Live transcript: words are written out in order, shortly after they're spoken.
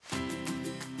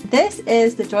This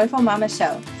is the Joyful Mama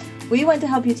Show. We want to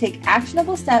help you take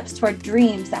actionable steps toward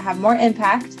dreams that have more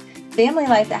impact, family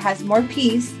life that has more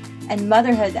peace, and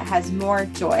motherhood that has more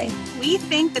joy. We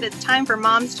think that it's time for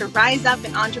moms to rise up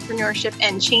in entrepreneurship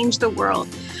and change the world.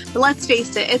 But let's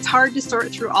face it, it's hard to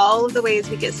sort through all of the ways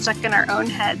we get stuck in our own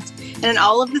heads and in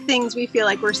all of the things we feel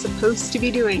like we're supposed to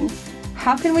be doing.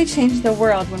 How can we change the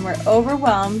world when we're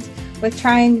overwhelmed with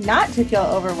trying not to feel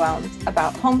overwhelmed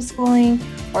about homeschooling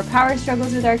or power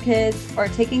struggles with our kids or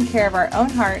taking care of our own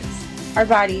hearts, our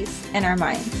bodies, and our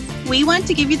minds? We want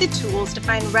to give you the tools to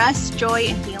find rest, joy,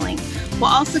 and healing,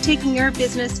 while also taking your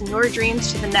business and your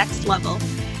dreams to the next level.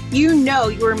 You know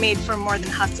you were made for more than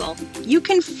hustle. You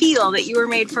can feel that you were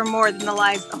made for more than the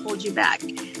lies that hold you back.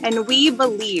 And we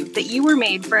believe that you were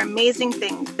made for amazing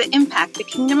things that impact the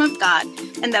kingdom of God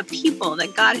and the people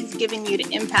that God has given you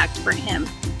to impact for Him.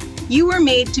 You were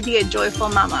made to be a joyful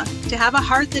mama, to have a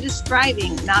heart that is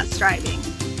thriving, not striving.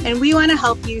 And we want to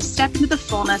help you step into the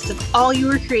fullness of all you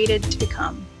were created to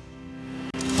become.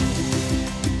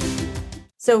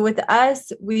 So with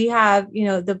us, we have,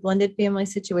 the blended family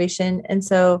situation. And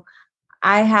so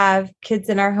I have kids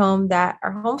in our home that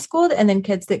are homeschooled and then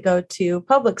kids that go to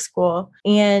public school.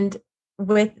 And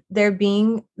with there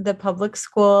being the public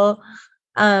school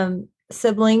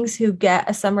siblings who get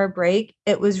a summer break,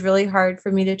 it was really hard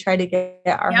for me to try to get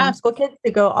our homeschool kids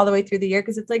to go all the way through the year.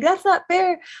 Cause it's like, that's not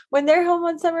fair when they're home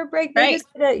on summer break. They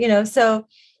just, so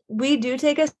we do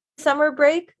take a summer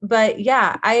break, but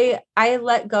I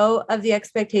let go of the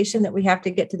expectation that we have to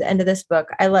get to the end of this book.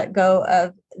 I let go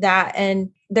of that.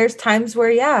 And there's times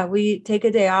where, we take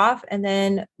a day off and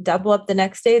then double up the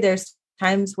next day. There's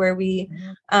times where we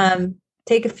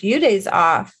take a few days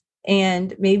off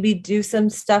and maybe do some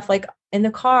stuff like in the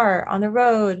car, on the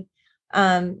road.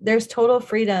 There's total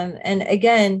freedom. And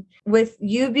again, with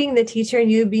you being the teacher and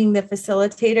you being the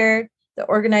facilitator, the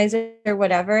organizer, or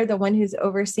whatever, the one who's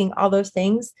overseeing all those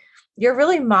things, you're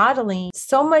really modeling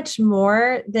so much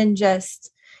more than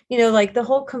just, like the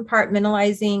whole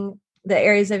compartmentalizing the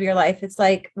areas of your life. It's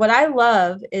like, what I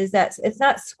love is that it's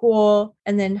not school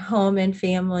and then home and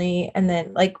family. And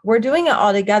then like, we're doing it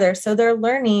all together. So they're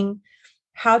learning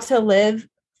how to live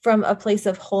from a place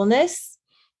of wholeness,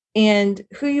 and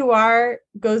who you are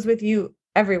goes with you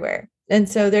everywhere. And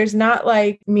so there's not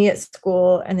like me at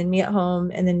school and then me at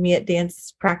home and then me at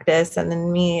dance practice and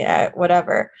then me at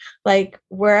whatever. Like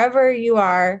wherever you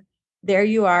are, there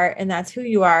you are, and that's who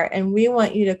you are. And we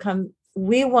want you to come.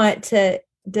 We want to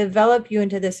develop you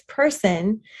into this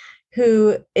person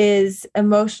who is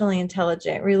emotionally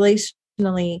intelligent,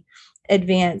 relationally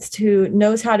advanced, who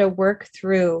knows how to work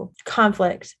through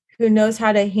conflict, who knows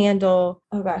how to handle,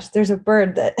 oh gosh, there's a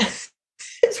bird that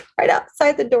is right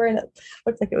outside the door and it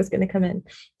looks like it was going to come in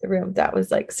the room. That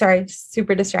was like, sorry,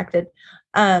 super distracted.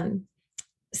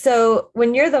 So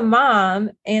when you're the mom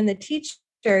and the teacher,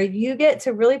 you get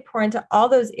to really pour into all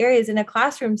those areas in a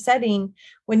classroom setting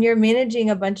when you're managing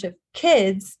a bunch of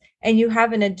kids and you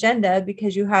have an agenda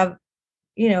because you have,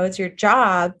 it's your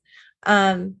job.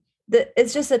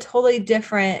 It's just a totally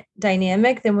different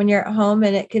dynamic than when you're at home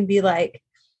and it can be like,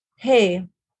 hey,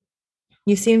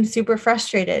 you seem super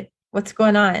frustrated. What's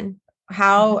going on?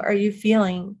 How are you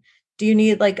feeling? Do you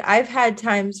need, I've had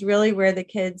times really where the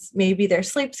kids, maybe their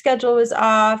sleep schedule was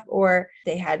off, or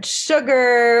they had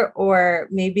sugar, or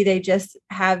maybe they just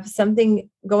have something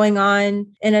going on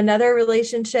in another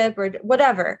relationship or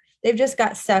whatever. They've just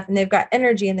got stuff and they've got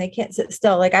energy and they can't sit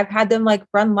still. Like I've had them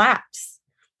run laps,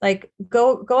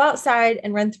 go outside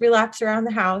and run 3 laps around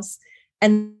the house.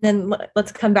 And then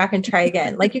let's come back and try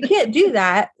again. You can't do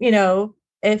that,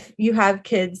 if you have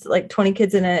kids, 20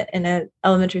 kids in a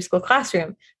elementary school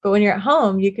classroom. But when you're at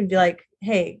home, you can be like,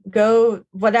 hey, go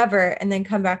whatever, and then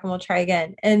come back and we'll try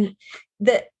again. And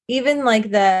I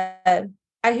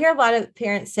hear a lot of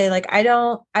parents say,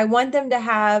 I want them to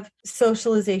have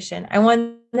socialization. I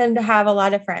want them to have a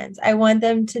lot of friends. I want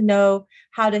them to know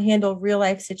how to handle real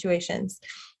life situations.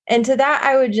 And to that,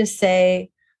 I would just say,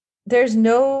 there's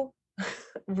no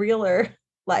realer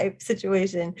life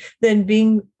situation than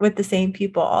being with the same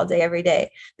people all day, every day.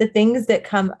 The things that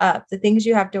come up, the things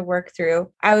you have to work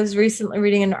through. I was recently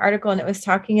reading an article and it was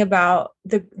talking about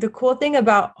the cool thing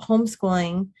about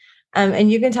homeschooling.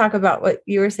 And you can talk about what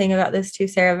you were saying about this too,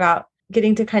 Sarah, about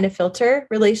getting to kind of filter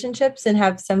relationships and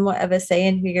have somewhat of a say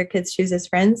in who your kids choose as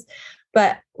friends,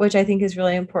 but which I think is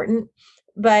really important,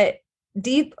 but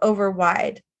deep over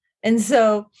wide. And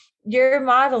so you're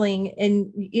modeling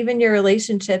in even your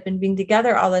relationship and being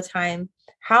together all the time.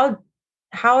 How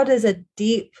does a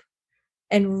deep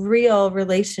and real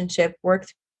relationship work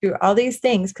through all these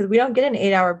things? Because we don't get an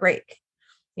 8-hour break.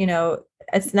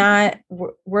 it's not,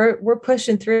 we're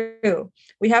pushing through.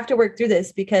 We have to work through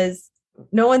this because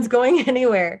no one's going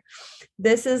anywhere.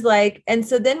 This is like, and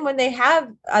so then when they have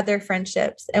other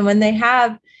friendships and when they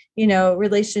have,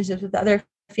 relationships with other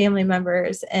family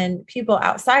members and people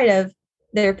outside of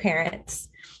their parents,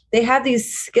 they have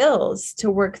these skills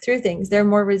to work through things. They're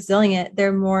more resilient.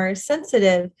 They're more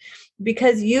sensitive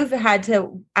because you've had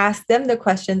to ask them the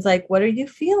questions like, what are you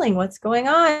feeling? What's going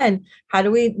on? How do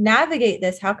we navigate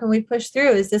this? How can we push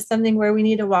through? Is this something where we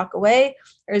need to walk away?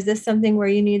 Or is this something where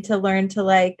you need to learn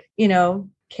to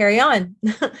carry on?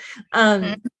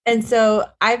 And so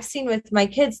I've seen with my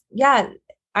kids,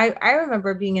 I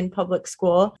remember being in public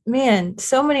school, man,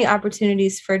 so many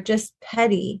opportunities for just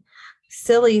petty,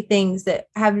 silly things that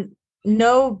have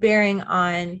no bearing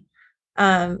on,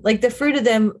 like the fruit of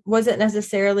them wasn't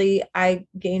necessarily I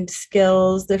gained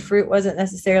skills. The fruit wasn't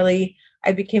necessarily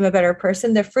I became a better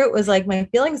person. The fruit was like my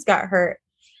feelings got hurt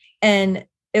and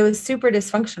it was super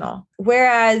dysfunctional.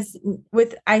 Whereas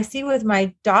I see with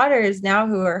my daughters now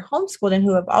who are homeschooled and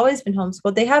who have always been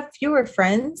homeschooled, they have fewer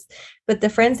friends, but the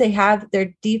friends they have,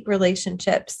 they're deep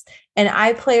relationships. And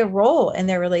I play a role in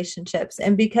their relationships.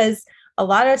 And because a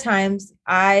lot of times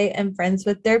I am friends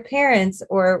with their parents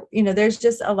or, there's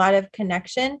just a lot of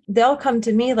connection. They'll come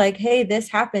to me like, hey, this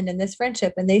happened in this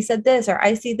friendship and they said this, or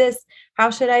I see this. How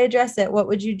should I address it? What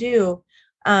would you do?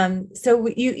 So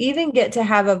you even get to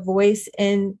have a voice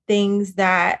in things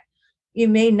that you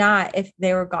may not if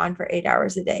they were gone for 8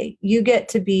 hours a day. You get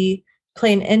to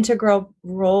play an integral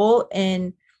role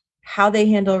in how they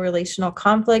handle relational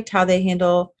conflict, how they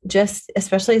handle just,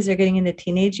 especially as they're getting into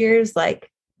teenage years,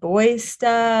 like boys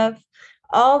stuff,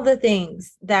 all the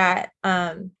things that,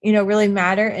 really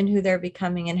matter in who they're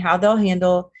becoming and how they'll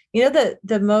handle,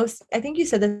 the most, I think you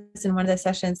said this in one of the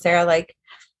sessions, Sarah, like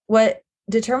what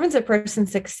determines a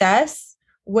person's success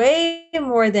way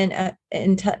more than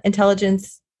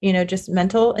intelligence, just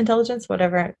mental intelligence,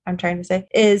 whatever I'm trying to say,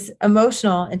 is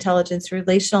emotional intelligence,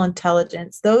 relational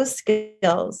intelligence. Those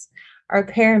skills are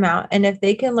paramount. And if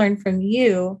they can learn from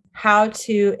you how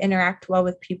to interact well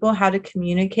with people, how to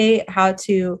communicate, how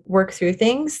to work through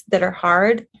things that are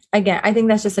hard, again, I think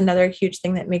that's just another huge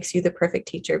thing that makes you the perfect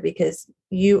teacher because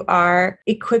you are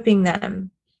equipping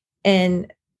them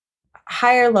in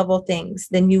higher level things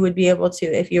than you would be able to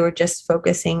if you were just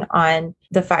focusing on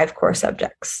the 5 core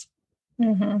subjects.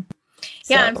 Mm-hmm.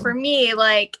 Yeah. And for me,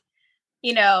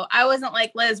 I wasn't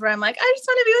like Liz where I'm like, I just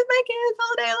want to be with my kids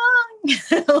all day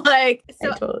long. So I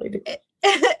totally do.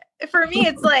 For me,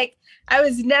 it's like, I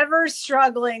was never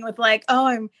struggling with like, oh,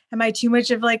 am I too much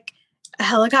of like a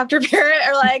helicopter parent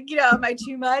or like, am I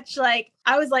too much? Like,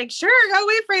 I was like, sure, go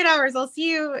wait for 8 hours. I'll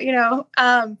see you,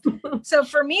 So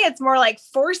for me, it's more like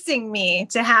forcing me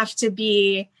to have to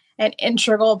be an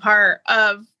integral part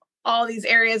of all these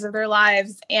areas of their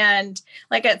lives. And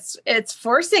like, it's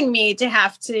forcing me to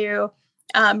have to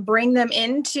bring them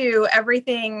into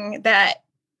everything that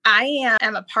I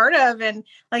am a part of. And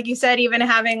like you said, even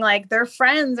having like their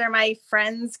friends are my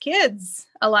friends' kids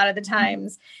a lot of the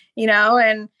times,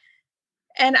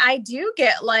 and I do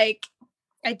get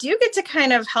to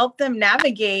kind of help them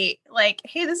navigate like,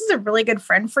 hey, this is a really good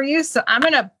friend for you. So I'm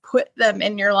going to put them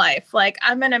in your life. Like,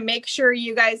 I'm going to make sure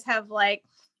you guys have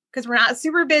because we're not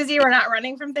super busy. We're not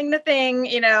running from thing to thing.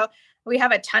 We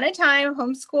have a ton of time.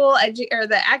 Homeschool or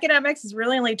the academics is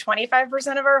really only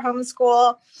 25% of our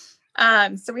homeschool.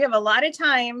 So we have a lot of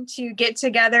time to get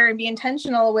together and be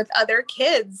intentional with other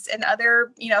kids and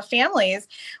other, families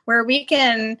where we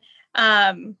can,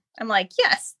 I'm like,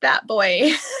 yes, that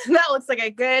boy, that looks like a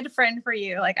good friend for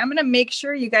you. Like, I'm going to make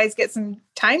sure you guys get some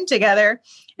time together.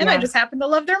 And I just happen to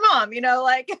love their mom, yes.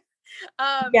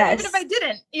 Even if I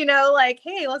didn't,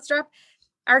 hey, let's drop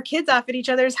our kids off at each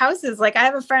other's houses. Like, I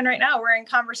have a friend right now, we're in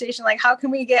conversation, like, how can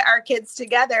we get our kids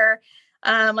together?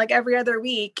 Like every other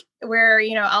week where,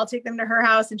 I'll take them to her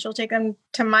house and she'll take them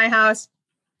to my house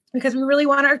because we really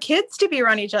want our kids to be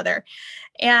around each other.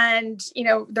 And,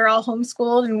 they're all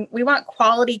homeschooled and we want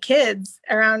quality kids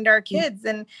around our kids.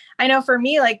 And I know for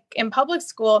me, like in public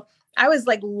school, I was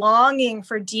like longing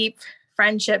for deep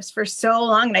friendships for so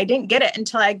long. And I didn't get it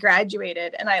until I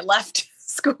graduated and I left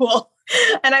school.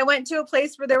 And I went to a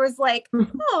place where there was like,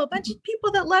 a bunch of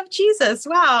people that love Jesus.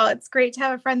 Wow, it's great to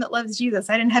have a friend that loves Jesus.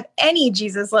 I didn't have any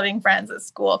Jesus loving friends at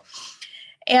school.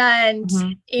 And,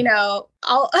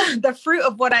 all the fruit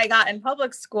of what I got in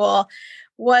public school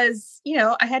was,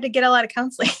 I had to get a lot of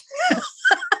counseling. There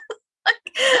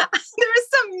was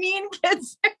some mean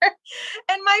kids there.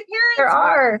 And my parents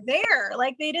were there.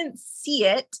 Like, they didn't see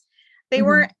it. They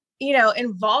weren't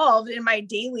involved in my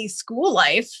daily school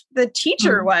life. The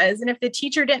teacher was, and if the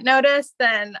teacher didn't notice,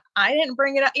 then I didn't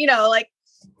bring it up,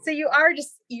 so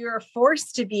you're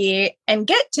forced to be and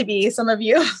get to be, some of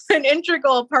you, an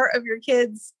integral part of your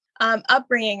kids'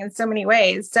 upbringing in so many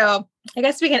ways. So I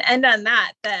guess we can end on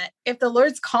that if the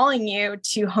Lord's calling you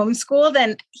to homeschool,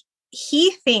 then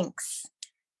he thinks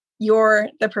you're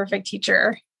the perfect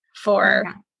teacher for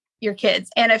your kids.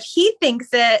 And if he thinks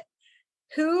it,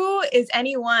 who is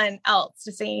anyone else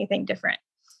to say anything different?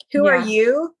 Who are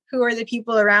you? Who are the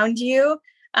people around you?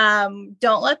 Don't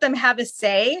let them have a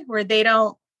say where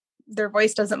their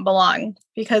voice doesn't belong.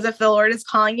 Because if the Lord is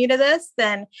calling you to this,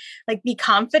 then be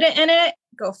confident in it,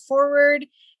 go forward,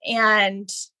 and,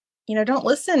 don't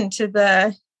listen to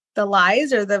the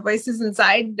lies or the voices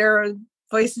inside or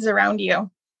voices around you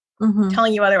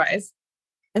telling you otherwise.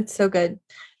 It's so good.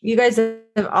 You guys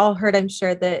have all heard, I'm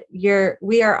sure, that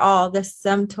we are all the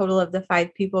sum total of the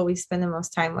 5 people we spend the most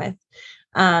time with.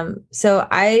 So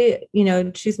I,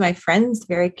 choose my friends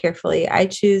very carefully. I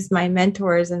choose my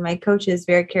mentors and my coaches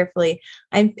very carefully.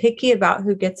 I'm picky about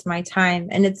who gets my time.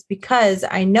 And it's because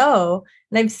I know,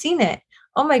 and I've seen it.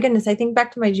 Oh my goodness. I think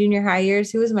back to my junior high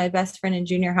years. Who was my best friend in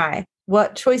junior high?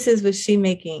 What choices was she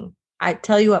making? I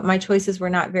tell you what, my choices were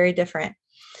not very different.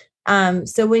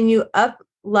 So when you up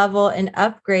level and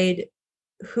upgrade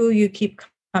who you keep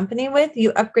company with,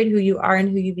 you upgrade who you are and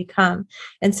who you become.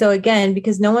 And so again,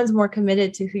 because no one's more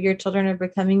committed to who your children are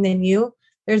becoming than you,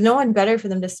 there's no one better for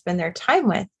them to spend their time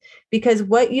with, because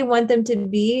what you want them to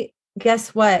be,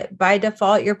 guess what? By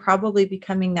default, you're probably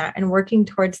becoming that and working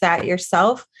towards that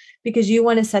yourself, because you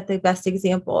want to set the best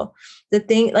example.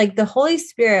 The Holy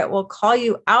Spirit will call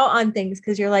you out on things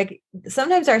because you're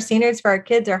sometimes our standards for our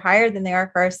kids are higher than they are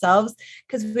for ourselves,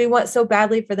 because we want so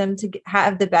badly for them to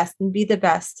have the best and be the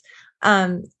best.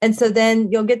 And so then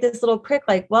you'll get this little prick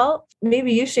well,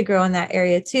 maybe you should grow in that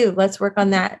area too. Let's work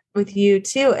on that with you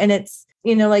too. And it's,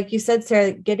 like you said,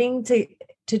 Sarah, getting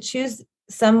to choose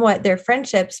somewhat their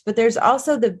friendships, but there's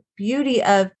also the beauty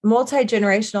of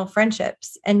multi-generational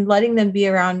friendships and letting them be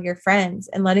around your friends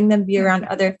and letting them be around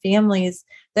other families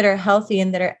that are healthy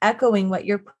and that are echoing what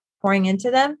you're pouring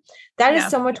into them. That is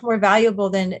so much more valuable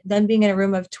than them being in a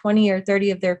room of 20 or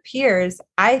 30 of their peers,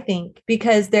 I think,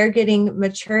 because they're getting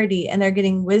maturity and they're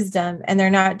getting wisdom, and they're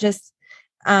not just,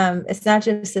 it's not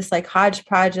just this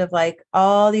hodgepodge of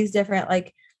all these different,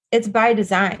 it's by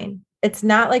design. It's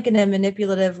not in a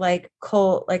manipulative,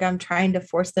 cult, I'm trying to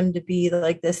force them to be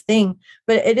this thing,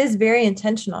 but it is very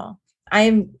intentional.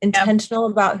 I'm intentional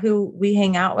about who we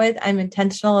hang out with. I'm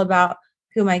intentional about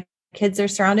who my kids are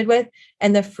surrounded with.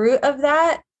 And the fruit of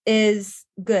that is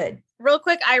good. Real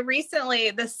quick,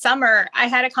 this summer, I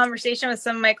had a conversation with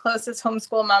some of my closest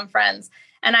homeschool mom friends.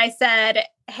 And I said,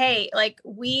 hey,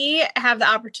 we have the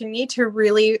opportunity to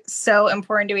really so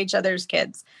important to each other's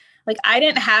kids. I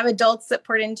didn't have adults that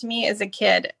poured into me as a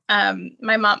kid.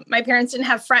 My parents didn't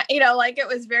have friends, it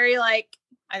was very I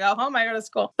go home, I go to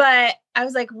school. But I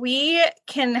was we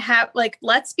can have,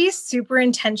 let's be super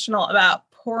intentional about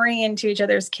pouring into each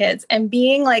other's kids and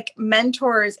being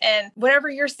mentors, and whatever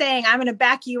you're saying, I'm going to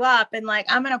back you up. And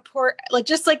I'm going to pour,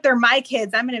 just they're my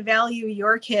kids, I'm going to value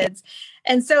your kids.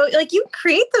 And so you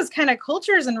create those kind of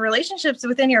cultures and relationships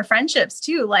within your friendships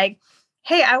too.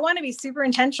 Hey, I want to be super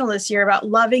intentional this year about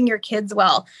loving your kids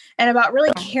well and about really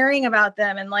caring about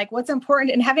them and what's important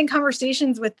and having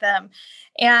conversations with them.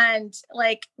 And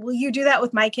will you do that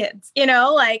with my kids?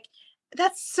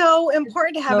 That's so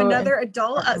important to have another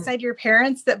adult outside your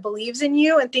parents that believes in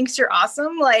you and thinks you're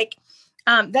awesome.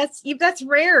 That's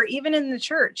rare, even in the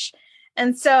church.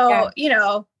 And so,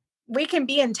 we can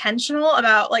be intentional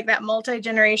about that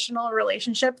multi-generational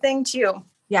relationship thing too.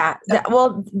 Yeah.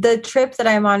 The trip that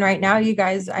I'm on right now, you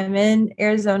guys, I'm in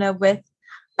Arizona with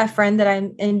a friend that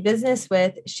I'm in business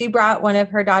with. She brought one of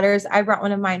her daughters. I brought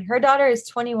one of mine. Her daughter is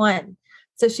 21.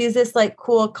 So she's this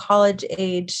cool college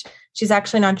age. She's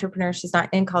actually an entrepreneur. She's not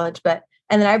in college, and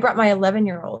then I brought my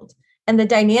 11-year-old, and the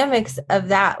dynamics of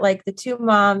that, the 2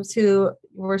 moms who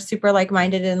were super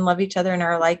like-minded and love each other and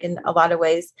are alike in a lot of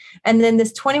ways. And then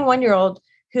this 21-year-old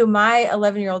who my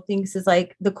 11-year-old thinks is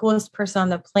the coolest person on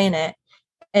the planet,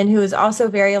 and who is also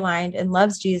very aligned and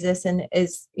loves Jesus and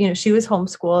is, she was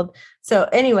homeschooled. So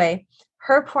anyway,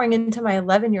 her pouring into my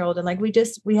 11-year-old, and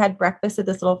we had breakfast at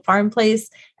this little farm place,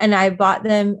 and I bought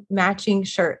them matching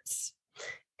shirts.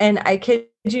 And I kid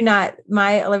you not,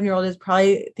 my 11-year-old is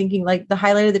probably thinking the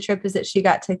highlight of the trip is that she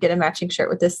got to get a matching shirt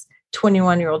with this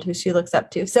 21-year-old who she looks up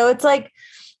to. So it's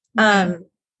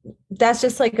that's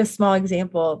just a small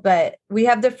example, but we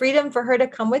have the freedom for her to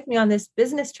come with me on this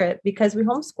business trip because we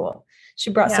homeschool.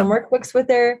 She brought some workbooks with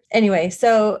her. Anyway,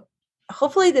 so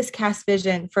hopefully this casts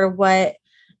vision for what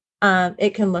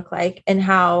it can look like and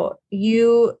how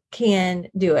you can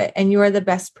do it. And you are the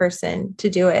best person to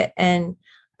do it. And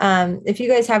if you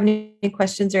guys have any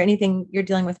questions or anything you're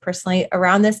dealing with personally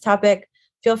around this topic,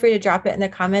 feel free to drop it in the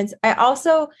comments. I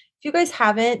also, if you guys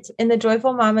haven't, in the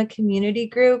Joyful Mama community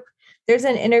group, there's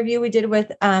an interview we did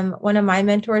with one of my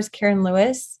mentors, Karen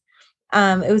Lewis.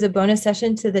 It was a bonus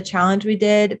session to the challenge we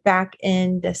did back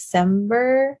in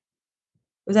December.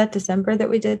 Was that December that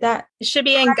we did that? It should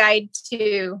be in guide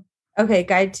 2. Okay,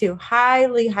 guide 2.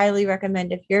 Highly, highly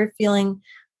recommend if you're feeling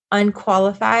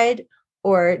unqualified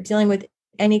or dealing with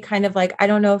any kind of like, I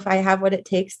don't know if I have what it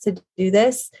takes to do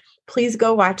this. Please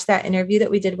go watch that interview that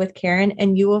we did with Karen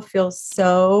and you will feel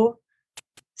so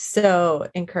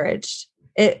encouraged.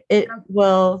 It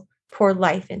will pour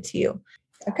life into you.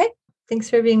 Okay. Thanks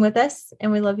for being with us.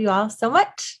 And we love you all so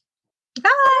much.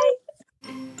 Bye.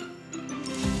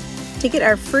 To get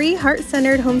our free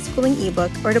heart-centered homeschooling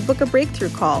ebook or to book a breakthrough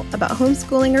call about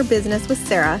homeschooling or business with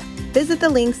Sarah, visit the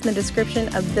links in the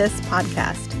description of this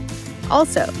podcast.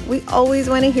 Also, we always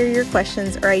want to hear your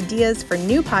questions or ideas for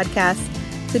new podcasts,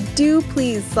 so do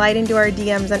please slide into our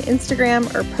DMs on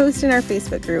Instagram or post in our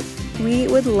Facebook group. We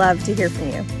would love to hear from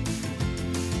you.